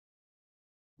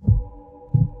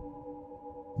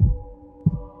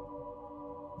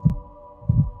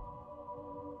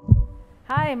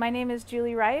Hi, my name is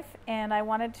Julie RIFFE, and I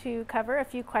wanted to cover a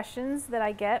few questions that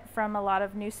I get from a lot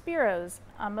of new Spearos.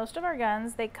 Most of our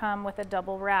guns, they come with a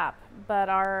double wrap, but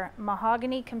our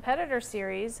Mahogany Competitor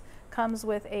Series comes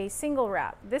with a single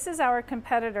wrap. This is our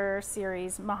Competitor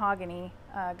Series Mahogany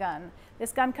gun.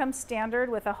 This gun comes standard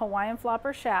with a Hawaiian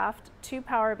flopper shaft, 2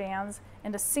 power bands,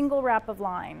 and a single wrap of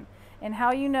line. And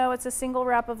how you know it's a single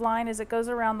wrap of line is it goes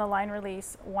around the line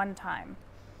release one time.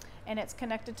 And it's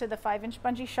connected to the 5-inch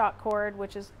bungee shock cord,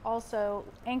 which is also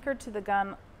anchored to the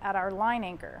gun at our line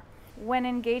anchor. When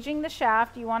engaging the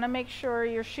shaft, you want to make sure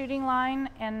your shooting line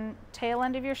and tail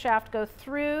end of your shaft go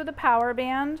through the power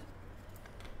band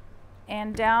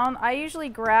and down. I usually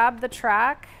grab the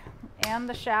track and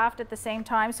the shaft at the same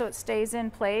time so it stays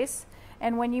in place.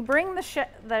 And when you bring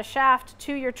the shaft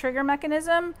to your trigger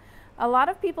mechanism, a lot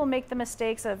of people make the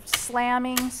mistakes of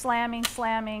slamming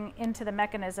into the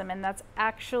mechanism, and that's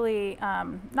actually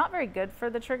not very good for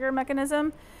the trigger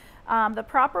mechanism. The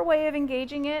proper way of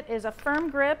engaging it is a firm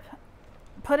grip,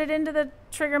 put it into the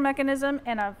trigger mechanism,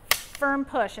 and a firm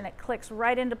push, and it clicks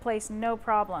right into place, no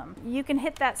problem. You can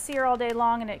hit that sear all day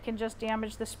long, and it can just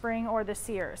damage the spring or the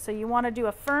sear. So you want to do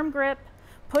a firm grip,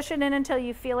 push it in until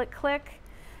you feel it click,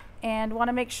 and want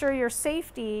to make sure your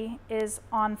safety is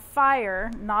on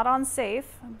fire, not on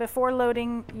safe, before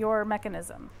loading your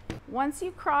mechanism. Once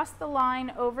you cross the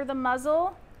line over the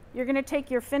muzzle, you're going to take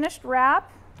your finished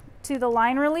wrap to the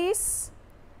line release,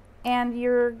 and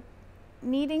you're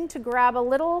needing to grab a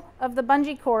little of the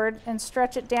bungee cord and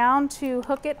stretch it down to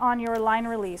hook it on your line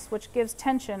release, which gives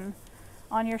tension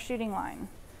on your shooting line.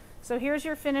 So here's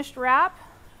your finished wrap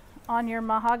on your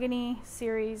Mahogany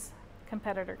Series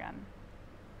competitor gun.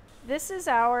 This is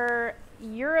our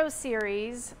Euro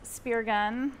Series spear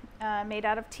gun made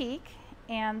out of teak,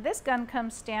 and this gun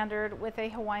comes standard with a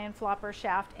Hawaiian flopper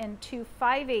shaft and 2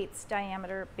 5/8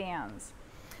 diameter bands.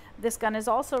 This gun is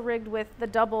also rigged with the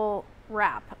double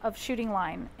wrap of shooting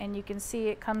line, and you can see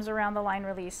it comes around the line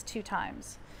release 2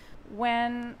 times.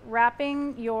 When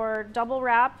wrapping your double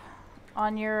wrap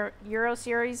on your Euro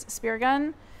Series spear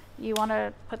gun, you want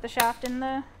to put the shaft in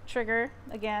the trigger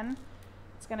again.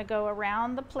 It's going to go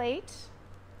around the plate,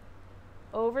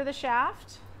 over the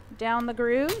shaft, down the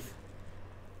groove,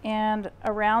 and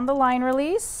around the line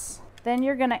release. Then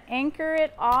you're going to anchor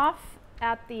it off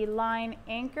at the line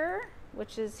anchor,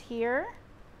 which is here,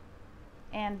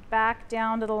 and back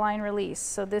down to the line release.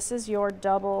 So this is your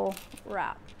double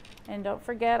wrap. And don't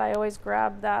forget, I always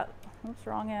grab that, oops,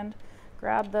 wrong end,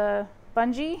 grab the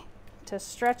bungee to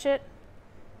stretch it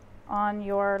on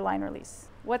your line release.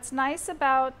 What's nice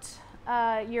about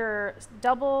your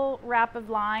double wrap of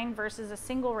line versus a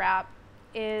single wrap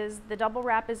is the double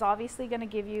wrap is obviously going to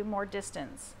give you more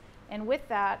distance, and with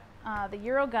that the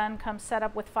Euro gun comes set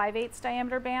up with 5/8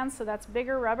 diameter bands, so that's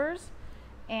bigger rubbers,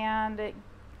 and it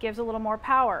gives a little more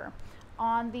power.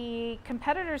 On the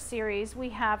Competitor Series we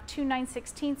have 2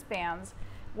 9/16 bands.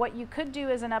 What you could do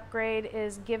as an upgrade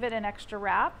is give it an extra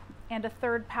wrap and a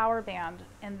 3rd power band,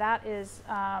 and that is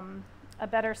a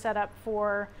better setup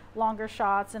for longer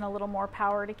shots and a little more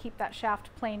power to keep that shaft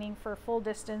planing for full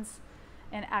distance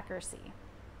and accuracy.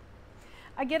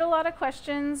 I get a lot of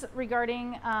questions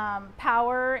regarding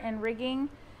power and rigging,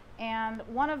 and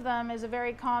one of them is a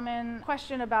very common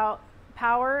question about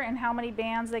power and how many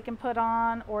bands they can put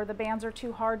on, or the bands are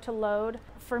too hard to load.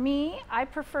 For me, I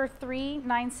prefer 3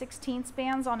 9/16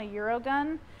 bands on a Euro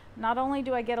gun. Not only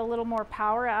do I get a little more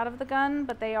power out of the gun,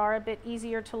 but they are a bit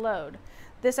easier to load.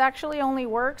 This actually only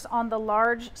works on the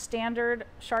large standard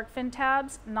shark fin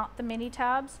tabs, not the mini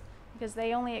tabs, because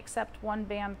they only accept 1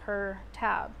 band per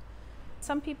tab.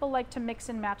 Some people like to mix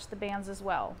and match the bands as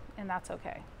well, and that's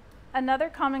okay. Another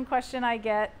common question I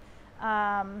get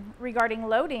regarding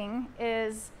loading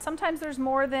is sometimes there's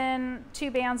more than 2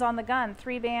 bands on the gun,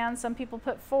 3 bands, some people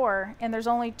put 4, and there's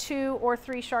only 2 or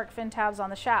 3 shark fin tabs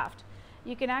on the shaft.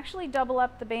 You can actually double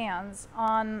up the bands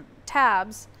on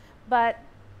tabs, but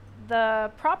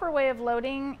the proper way of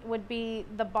loading would be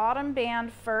the bottom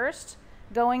band first,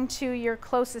 going to your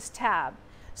closest tab.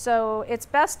 So it's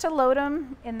best to load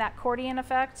them in that accordion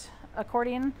effect,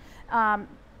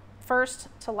 first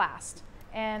to last,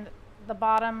 and the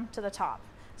bottom to the top.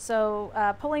 So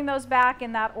pulling those back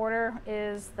in that order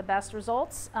is the best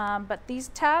results, but these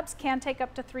tabs can take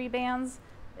up to 3 bands.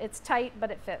 It's tight,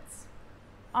 but it fits.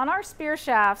 On our spear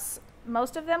shafts,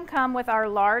 most of them come with our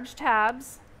large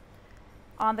tabs.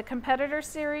 On the Competitor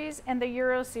Series and the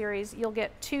Euro Series, you'll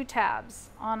get 2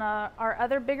 tabs. On our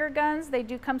other bigger guns, they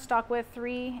do come stock with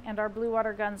 3, and our Blue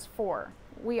Water guns 4.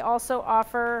 We also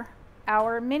offer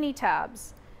our mini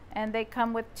tabs, and they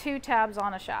come with 2 tabs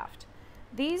on a shaft.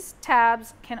 These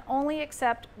tabs can only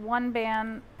accept 1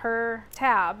 band per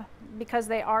tab because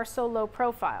they are so low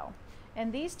profile.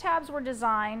 And these tabs were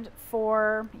designed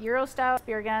for Euro-style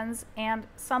spear guns and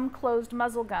some closed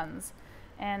muzzle guns.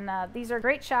 And these are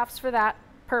great shafts for that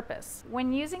purpose.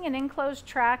 When using an enclosed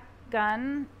track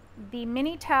gun, the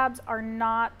mini tabs are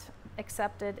not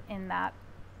accepted in that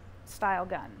style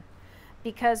gun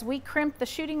because we crimp the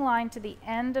shooting line to the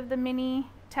end of the mini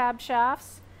tab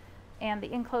shafts, and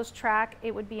the enclosed track,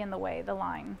 it would be in the way, the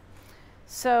line.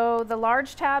 So the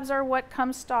large tabs are what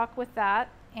comes stock with that,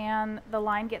 and the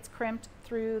line gets crimped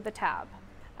through the tab.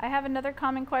 I have another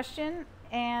common question,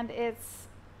 and it's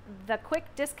the quick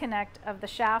disconnect of the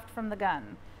shaft from the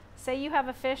gun. Say you have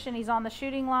a fish and he's on the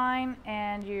shooting line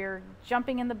and you're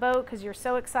jumping in the boat because you're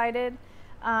so excited.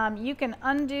 You can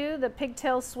undo the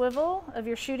pigtail swivel of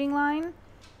your shooting line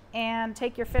and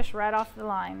take your fish right off the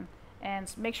line.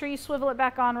 And make sure you swivel it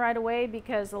back on right away,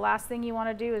 because the last thing you want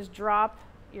to do is drop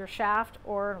your shaft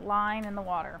or line in the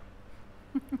water.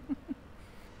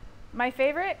 My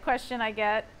favorite question I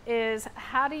get is,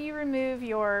 how do you remove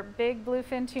your big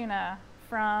bluefin tuna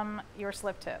from your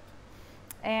slip tip?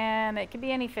 And it could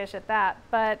be any fish at that,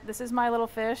 but this is my little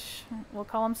fish. We'll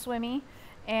call him Swimmy.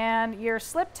 And your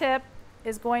slip tip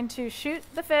is going to shoot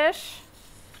the fish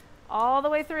all the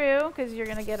way through, because you're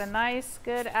going to get a nice,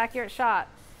 good, accurate shot.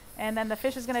 And then the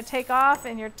fish is going to take off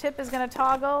and your tip is going to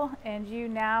toggle, and you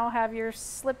now have your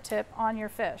slip tip on your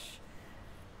fish.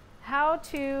 How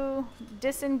to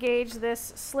disengage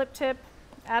this slip tip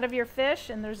out of your fish,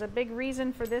 and there's a big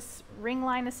reason for this ring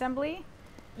line assembly.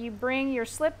 You bring your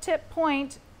slip tip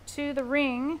point to the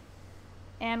ring,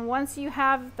 and once you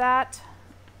have that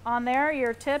on there,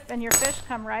 your tip and your fish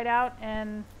come right out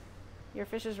and your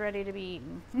fish is ready to be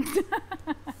eaten.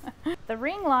 The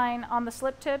ring line on the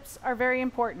slip tips are very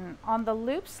important. On the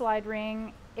loop slide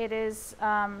ring, it is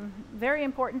very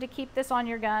important to keep this on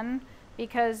your gun,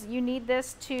 because you need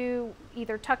this to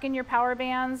either tuck in your power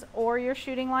bands or your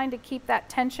shooting line to keep that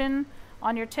tension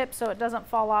on your tip so it doesn't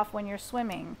fall off when you're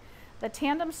swimming. The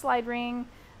tandem slide ring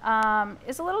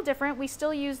is a little different. We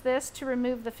still use this to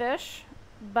remove the fish,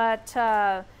 but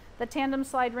the tandem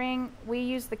slide ring, we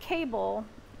use the cable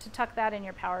to tuck that in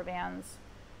your power bands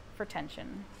for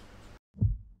tension.